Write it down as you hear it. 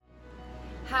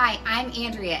Hi, I'm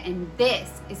Andrea, and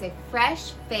this is a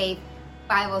Fresh Faith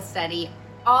Bible study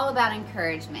all about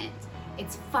encouragement.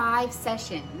 It's 5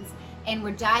 sessions, and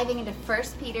we're diving into 1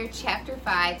 Peter chapter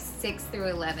 5, 6 through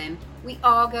 11. We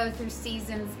all go through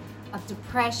seasons of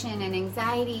depression and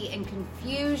anxiety and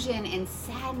confusion and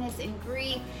sadness and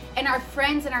grief, and our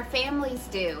friends and our families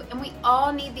do, and we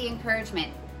all need the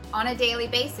encouragement on a daily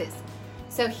basis.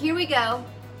 So here we go.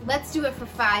 Let's do it for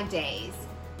 5 days.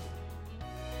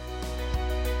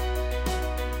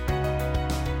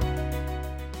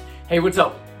 Hey, what's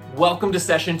up? Welcome to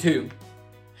session 2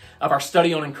 of our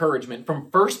study on encouragement from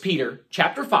 1 Peter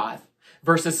chapter 5,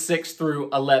 verses 6 through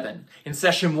 11. In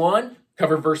session 1,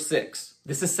 cover verse 6.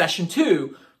 This is session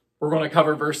 2, we're going to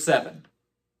cover verse 7.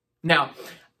 Now,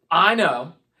 I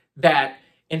know that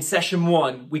in session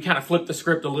 1, we kind of flipped the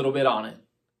script a little bit on it.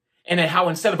 And how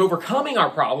instead of overcoming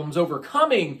our problems,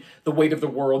 overcoming the weight of the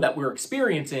world that we're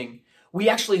experiencing, we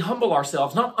actually humble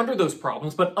ourselves, not under those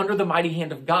problems, but under the mighty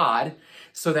hand of God,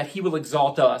 so that he will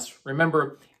exalt us,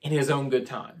 remember, in his own good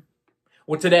time.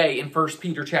 Well, today in 1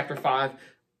 Peter chapter 5,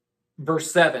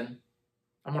 verse 7,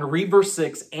 I'm going to read verse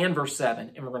 6 and verse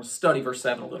 7, and we're going to study verse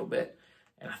 7 a little bit.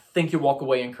 And I think you'll walk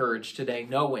away encouraged today,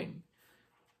 knowing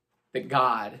that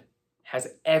God has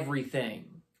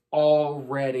everything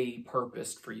already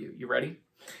purposed for you. You ready?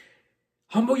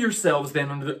 Humble yourselves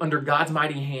then under God's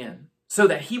mighty hand, so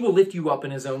that he will lift you up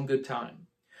in his own good time.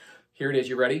 Here it is.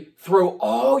 You ready? Throw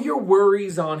all your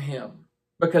worries on him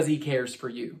because he cares for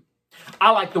you. I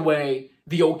like the way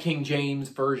the old King James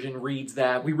version reads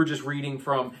that. We were just reading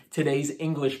from today's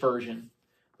English version.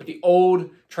 But the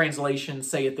old translations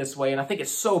say it this way, and I think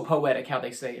it's so poetic how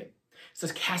they say it. It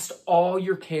says, cast all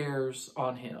your cares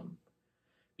on him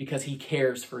because he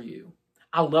cares for you.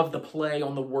 I love the play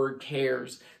on the word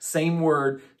cares. Same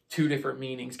word, 2 different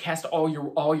meanings. Cast all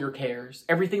your cares,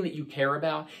 everything that you care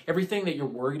about, everything that you're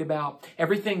worried about,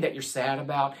 everything that you're sad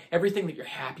about, everything that you're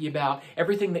happy about,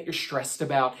 everything that you're stressed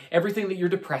about, everything that you're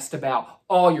depressed about,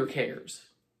 all your cares.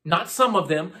 Not some of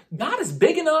them. God is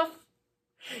big enough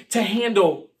to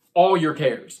handle all your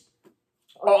cares,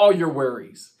 all your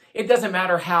worries. It doesn't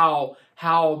matter how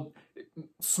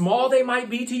small they might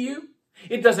be to you.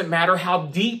 It doesn't matter how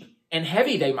deep and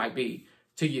heavy they might be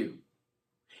to you.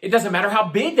 It doesn't matter how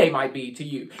big they might be to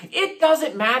you. It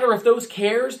doesn't matter if those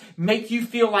cares make you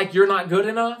feel like you're not good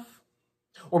enough,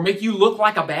 or make you look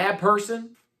like a bad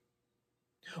person,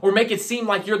 or make it seem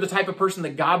like you're the type of person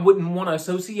that God wouldn't want to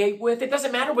associate with. It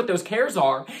doesn't matter what those cares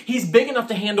are. He's big enough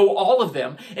to handle all of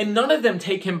them, and none of them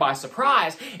take him by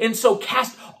surprise. And so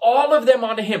cast all of them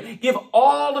onto him. Give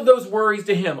all of those worries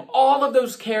to him, all of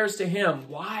those cares to him.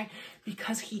 Why?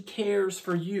 Because he cares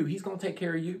for you. He's going to take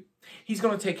care of you. He's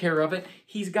going to take care of it.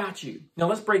 He's got you. Now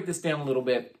let's break this down a little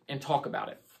bit and talk about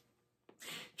it.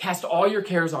 Cast all your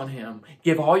cares on him.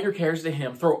 Give all your cares to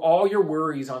him. Throw all your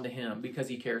worries onto him because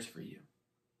he cares for you.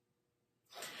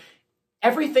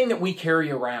 Everything that we carry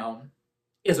around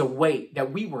is a weight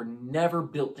that we were never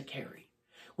built to carry,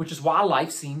 which is why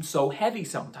life seems so heavy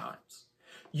sometimes.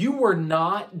 You were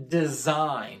not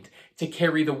designed to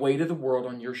carry the weight of the world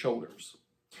on your shoulders.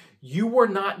 You were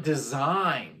not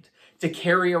designed to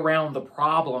carry around the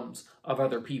problems of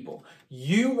other people.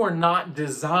 You were not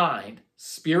designed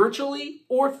spiritually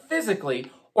or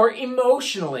physically or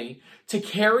emotionally to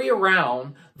carry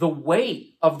around the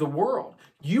weight of the world.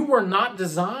 You were not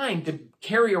designed to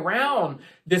carry around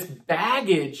this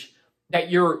baggage that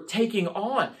you're taking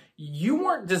on. You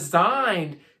weren't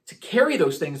designed to carry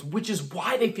those things, which is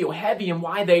why they feel heavy and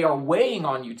why they are weighing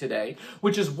on you today,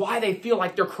 which is why they feel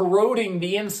like they're corroding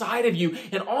the inside of you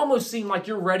and almost seem like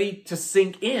you're ready to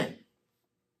sink in.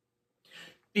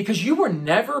 Because you were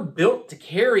never built to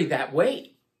carry that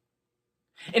weight.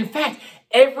 In fact,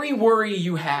 every worry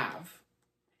you have,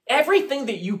 everything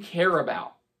that you care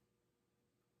about,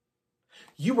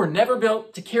 you were never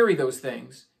built to carry those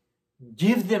things.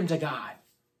 Give them to God.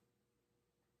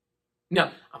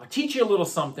 Now, I'm going to teach you a little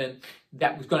something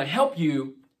that was going to help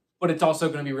you, but it's also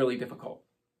going to be really difficult.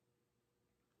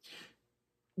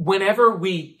 Whenever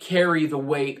we carry the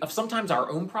weight of sometimes our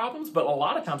own problems, but a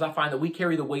lot of times I find that we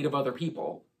carry the weight of other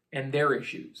people and their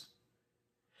issues.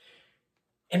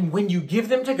 And when you give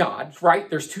them to God, right,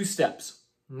 there's 2 steps.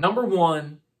 Number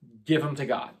 1, give them to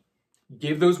God.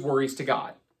 Give those worries to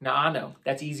God. Now, I know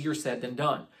that's easier said than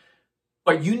done.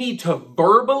 But you need to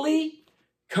verbally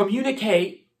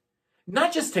communicate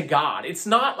not just to God. It's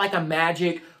not like a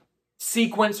magic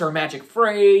sequence or a magic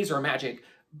phrase or a magic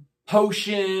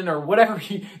potion or whatever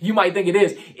you might think it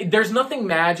is. There's nothing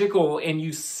magical in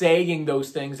you saying those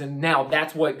things and now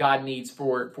that's what God needs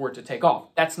for it to take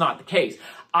off. That's not the case.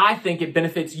 I think it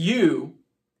benefits you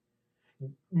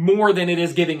more than it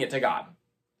is giving it to God.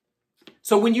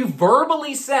 So when you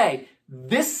verbally say,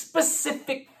 this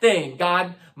specific thing,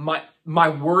 God, my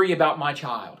worry about my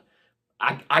child,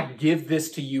 I give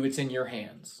this to you, it's in your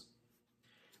hands.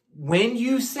 When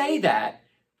you say that,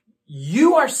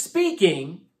 you are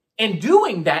speaking and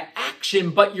doing that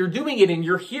action, but you're doing it and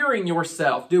you're hearing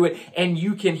yourself do it, and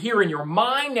you can hear in your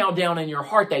mind now down in your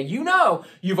heart that you know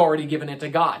you've already given it to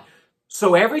God.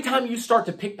 So every time you start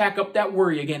to pick back up that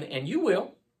worry again, and you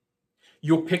will,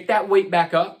 you'll pick that weight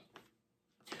back up.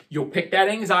 You'll pick that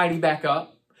anxiety back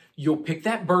up. You'll pick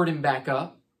that burden back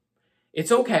up.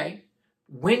 It's okay.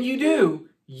 When you do,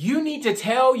 you need to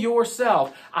tell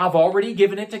yourself, I've already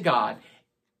given it to God,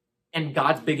 and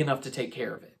God's big enough to take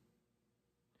care of it.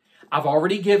 I've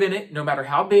already given it, no matter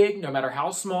how big, no matter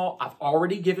how small, I've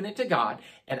already given it to God,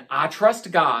 and I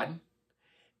trust God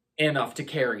enough to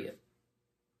carry it.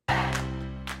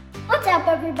 What's up,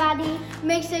 everybody?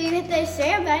 Make sure you hit the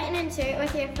share button and share it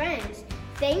with your friends.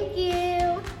 Thank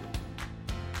you.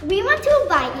 We want to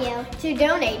invite you to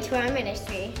donate to our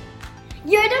ministry.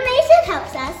 Your donation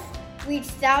helps us reach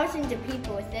thousands of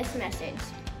people with this message.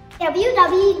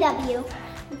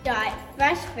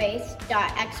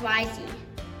 www.freshfaith.xyz.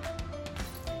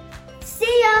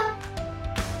 See ya!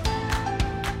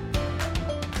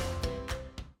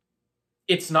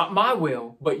 It's not my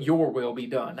will, but your will be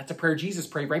done. That's a prayer Jesus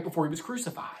prayed right before he was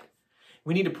crucified.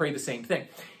 We need to pray the same thing.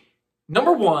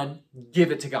 Number one,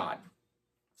 give it to God.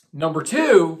 Number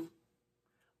two,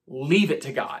 leave it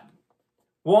to God.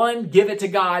 One, give it to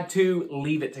God. Two,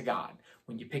 leave it to God.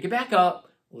 When you pick it back up,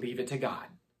 leave it to God.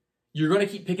 You're going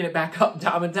to keep picking it back up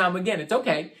time and time again. It's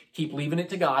okay. Keep leaving it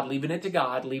to God, leaving it to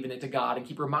God, leaving it to God, and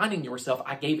keep reminding yourself,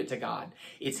 I gave it to God.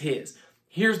 It's his.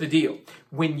 Here's the deal.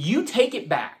 When you take it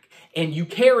back and you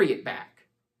carry it back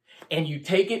and you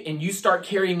take it and you start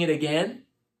carrying it again,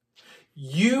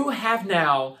 you have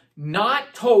now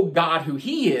not told God who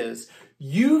he is.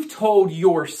 You've told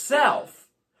yourself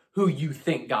who you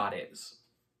think God is.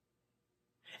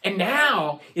 And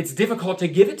now it's difficult to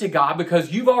give it to God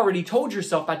because you've already told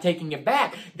yourself by taking it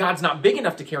back, God's not big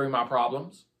enough to carry my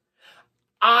problems.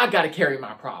 I got to carry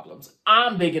my problems.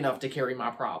 I'm big enough to carry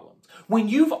my problems. When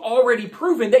you've already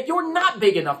proven that you're not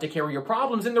big enough to carry your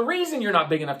problems, and the reason you're not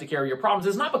big enough to carry your problems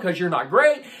is not because you're not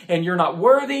great, and you're not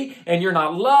worthy, and you're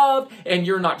not loved, and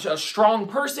you're not a strong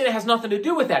person. It has nothing to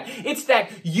do with that. It's that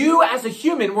you as a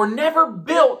human were never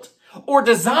built or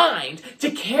designed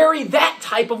to carry that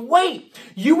type of weight.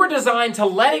 You were designed to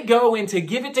let it go and to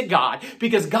give it to God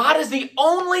because God is the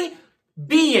only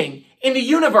being in the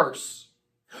universe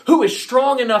who is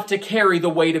strong enough to carry the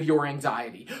weight of your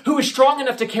anxiety, who is strong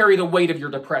enough to carry the weight of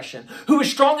your depression, who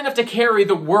is strong enough to carry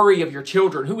the worry of your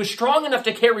children, who is strong enough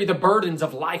to carry the burdens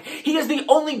of life. He is the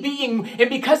only being, and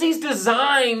because he's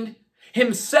designed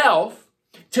himself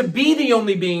to be the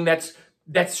only being that's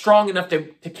strong enough to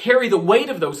carry the weight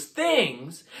of those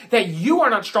things that you are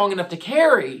not strong enough to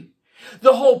carry,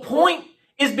 the whole point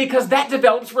is because that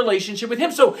develops relationship with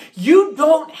him. So you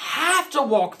don't have to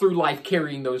walk through life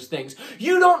carrying those things.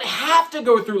 You don't have to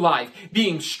go through life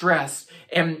being stressed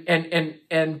and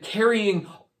carrying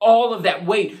all of that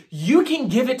weight. You can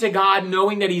give it to God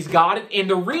knowing that he's got it. And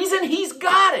the reason he's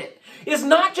got it is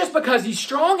not just because he's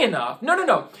strong enough.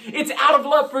 No. It's out of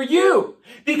love for you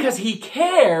because he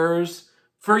cares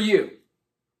for you.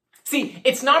 See,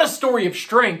 it's not a story of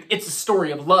strength, it's a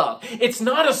story of love. It's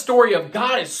not a story of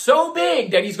God is so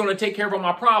big that he's going to take care of all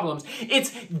my problems.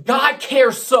 It's God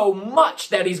cares so much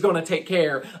that he's going to take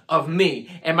care of me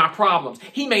and my problems.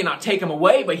 He may not take them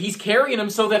away, but he's carrying them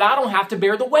so that I don't have to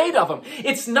bear the weight of them.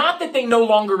 It's not that they no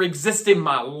longer exist in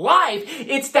my life.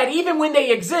 It's that even when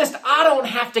they exist, I don't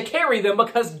have to carry them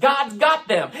because God's got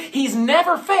them. He's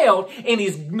never failed and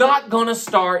he's not going to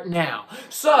start now.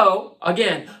 So,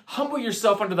 again, humble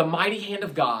yourself under the mighty hand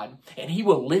of God, and he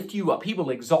will lift you up. He will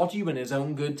exalt you in his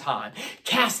own good time.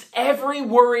 Cast every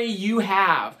worry you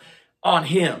have on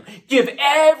him. Give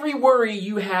every worry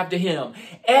you have to him.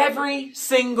 Every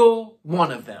single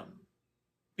one of them.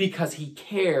 Because he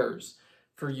cares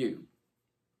for you.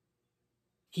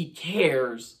 He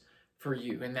cares for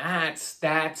you. And that's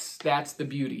the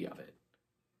beauty of it.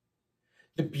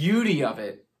 The beauty of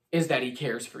it is that he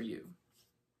cares for you.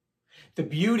 The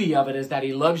beauty of it is that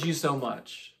he loves you so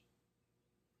much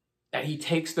that he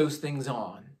takes those things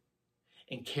on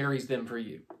and carries them for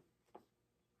you.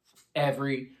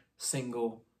 Every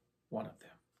single one of them.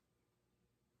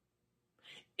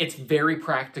 It's very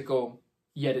practical,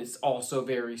 yet it's also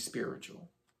very spiritual.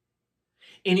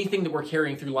 Anything that we're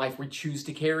carrying through life, we choose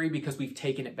to carry because we've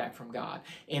taken it back from God.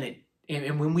 And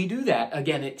when we do that,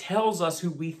 again, it tells us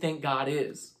who we think God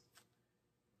is.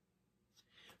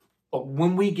 But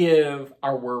when we give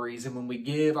our worries and when we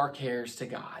give our cares to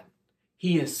God,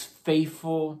 He is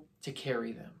faithful to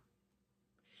carry them.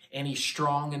 And He's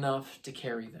strong enough to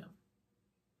carry them.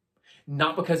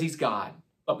 Not because He's God,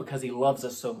 but because He loves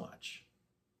us so much.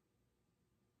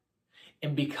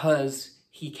 And because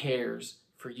He cares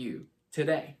for you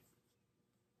today.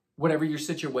 Whatever your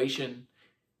situation,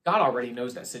 God already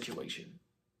knows that situation.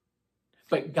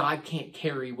 But God can't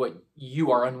carry what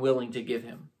you are unwilling to give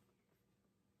Him.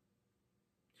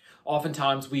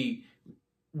 Oftentimes we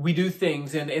do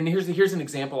things, and here's an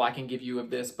example I can give you of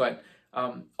this, but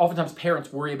oftentimes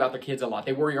parents worry about their kids a lot.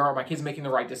 They worry, are my kids making the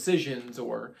right decisions,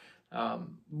 or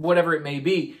whatever it may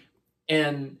be.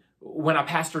 And when I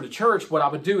pastored a church, what I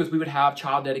would do is we would have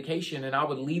child dedication, and I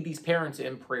would lead these parents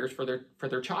in prayers for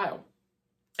their child.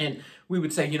 And we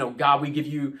would say, God, we give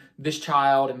you this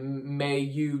child, and may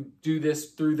you do this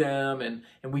through them, and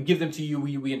we give them to you,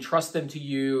 we entrust them to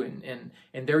you,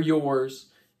 and they're yours,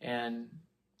 and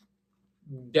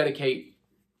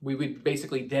we would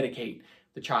basically dedicate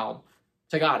the child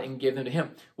to God and give them to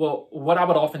Him. Well, what I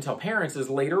would often tell parents is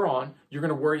later on, you're going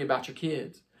to worry about your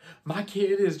kids. My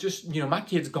kid is just, my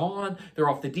kid's gone. They're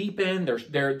off the deep end.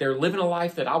 They're living a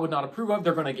life that I would not approve of.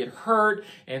 They're going to get hurt,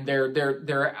 and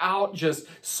they're out just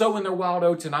sowing their wild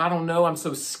oats. And I don't know. I'm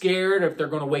so scared if they're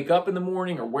going to wake up in the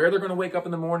morning, or where they're going to wake up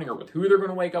in the morning, or with who they're going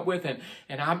to wake up with. And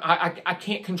I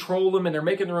can't control them, and they're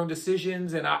making their own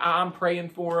decisions. And I'm praying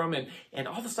for them. And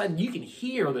all of a sudden, you can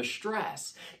hear the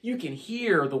stress. You can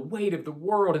hear the weight of the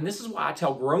world. And this is why I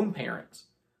tell grown parents,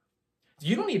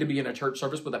 you don't need to be in a church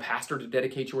service with a pastor to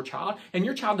dedicate your child, and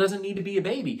your child doesn't need to be a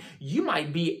baby. You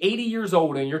might be 80 years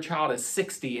old and your child is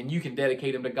 60, and you can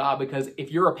dedicate him to God, because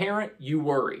if you're a parent, you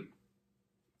worry.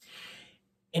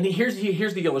 And here's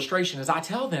the illustration. As I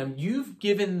tell them, you've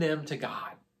given them to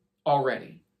God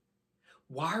already.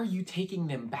 Why are you taking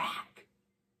them back?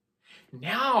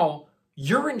 Now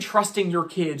you're entrusting your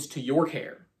kids to your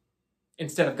care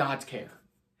instead of God's care.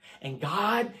 And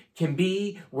God can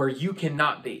be where you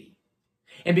cannot be.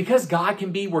 And because God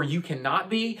can be where you cannot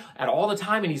be at all the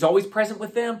time, and He's always present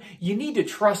with them, you need to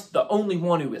trust the only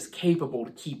one who is capable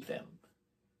to keep them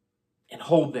and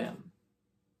hold them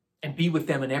and be with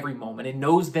them in every moment, and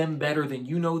knows them better than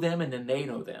you know them and then they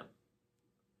know them.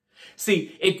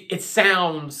 See, it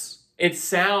sounds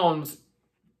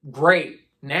great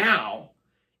now.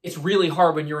 It's really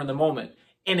hard when you're in the moment.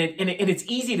 And it's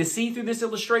easy to see through this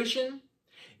illustration.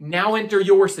 Now enter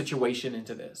your situation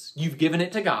into this. You've given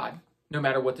it to God. No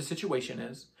matter what the situation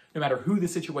is, no matter who the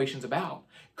situation's about,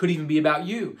 could even be about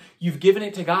you. You've given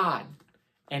it to God,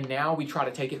 and now we try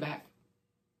to take it back.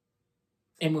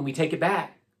 And when we take it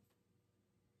back,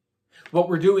 what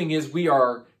we're doing is we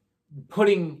are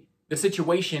putting the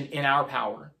situation in our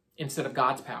power instead of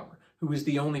God's power, who is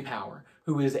the only power,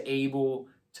 who is able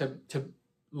to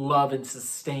love and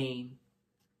sustain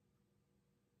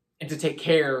and to take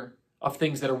care of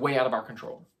things that are way out of our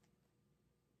control.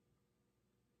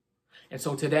 And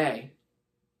so today,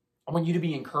 I want you to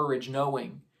be encouraged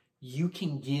knowing you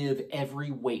can give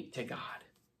every weight to God.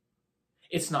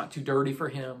 It's not too dirty for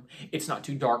Him. It's not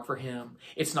too dark for Him.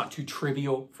 It's not too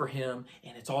trivial for Him.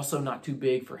 And it's also not too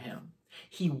big for Him.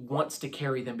 He wants to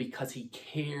carry them because He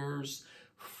cares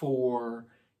for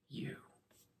you.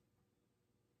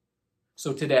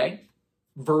 So today,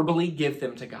 verbally give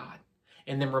them to God.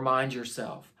 And then remind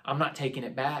yourself, I'm not taking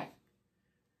it back.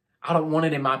 I don't want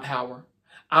it in my power.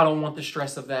 I don't want the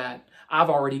stress of that. I've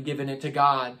already given it to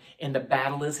God, and the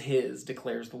battle is His,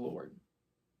 declares the Lord.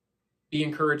 Be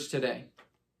encouraged today.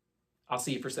 I'll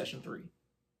see you for session 3.